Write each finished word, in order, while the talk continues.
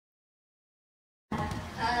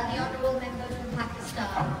the honourable member from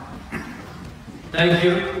Pakistan. Thank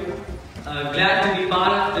you. Glad to be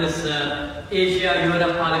part of this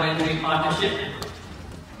Asia-Europe Parliamentary Partnership.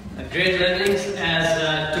 Great learnings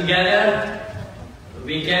as together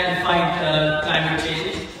we can fight climate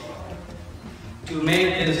change to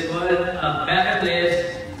make this world a better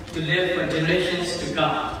place to live for generations to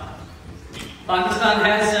come. Pakistan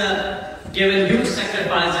has given huge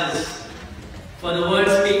sacrifices for the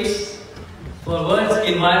world's peace, for world's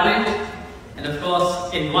environment, and of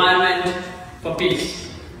course, environment for peace.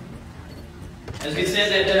 As we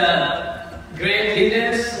said that great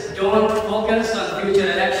leaders don't focus on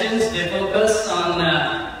future elections, they focus on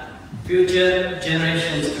future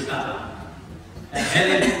generations to come.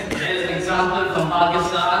 There is an example from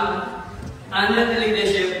Pakistan. Under the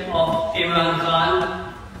leadership of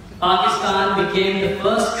ImranKhan, Pakistan became the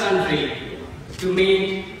first country to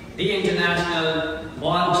meet the International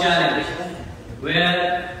Bond Challenge,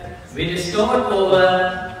 where we restored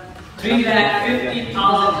over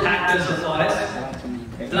 350,000 hectares of forest,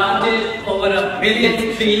 planted over 1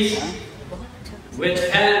 billion trees, which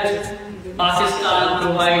helped Pakistan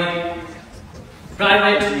provide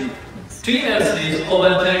private tree nurseries over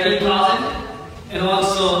 13,000 and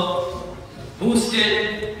also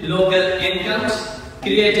boosted local incomes,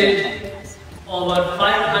 created over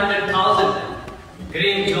 500,000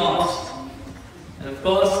 green jobs, and of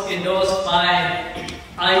course endorsed by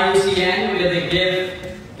IUCN, where they gave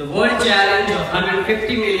the world challenge of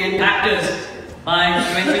 150 million hectares by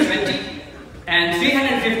 2020 and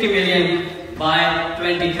 350 million by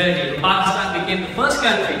 2030. Pakistan became the first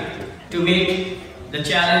country to meet the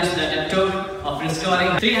challenge that it took of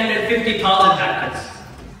restoring 350,000 hectares.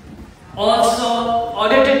 Also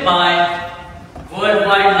audited by World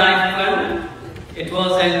Wildlife Fund, it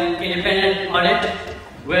was an independent audit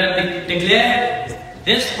where they declared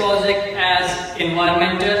this project as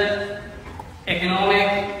environmental,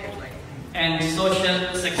 economic, and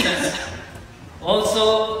social success.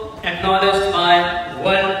 Also acknowledged by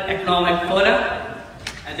World Economic Forum.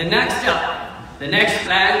 And the next step, the next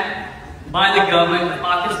plan by the government of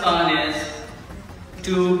Pakistan is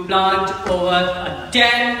to plant over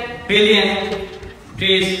 10 billion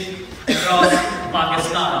trees across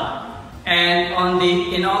Pakistan. And on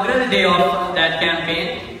the inaugural day of that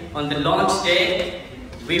campaign, on the launch day,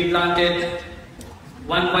 we planted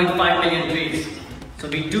 1.5 million trees. So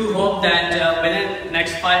we do hope that within the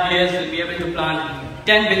next 5 years, we'll be able to plant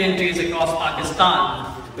 10 billion trees across Pakistan,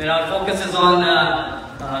 where our focus is on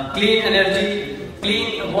clean energy,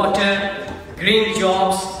 clean water, green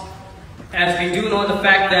jobs, as we do know the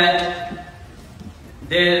fact that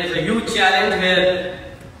there is a huge challenge where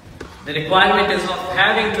the requirement is of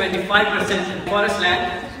having 25% forest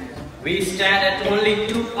land. We stand at only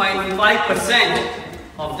 2.5%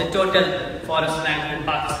 of the total forest land in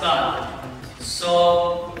Pakistan.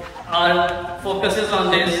 So our focus is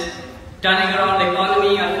on this, turning around the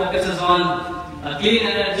economy. Our focus is on clean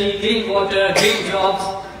energy, clean water, green jobs,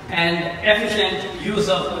 and efficient use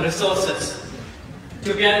of resources.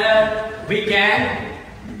 Together we can,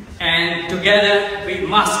 and together we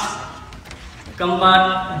must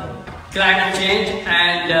combat climate change.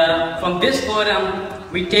 And from this forum,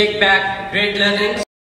 we take back great learnings.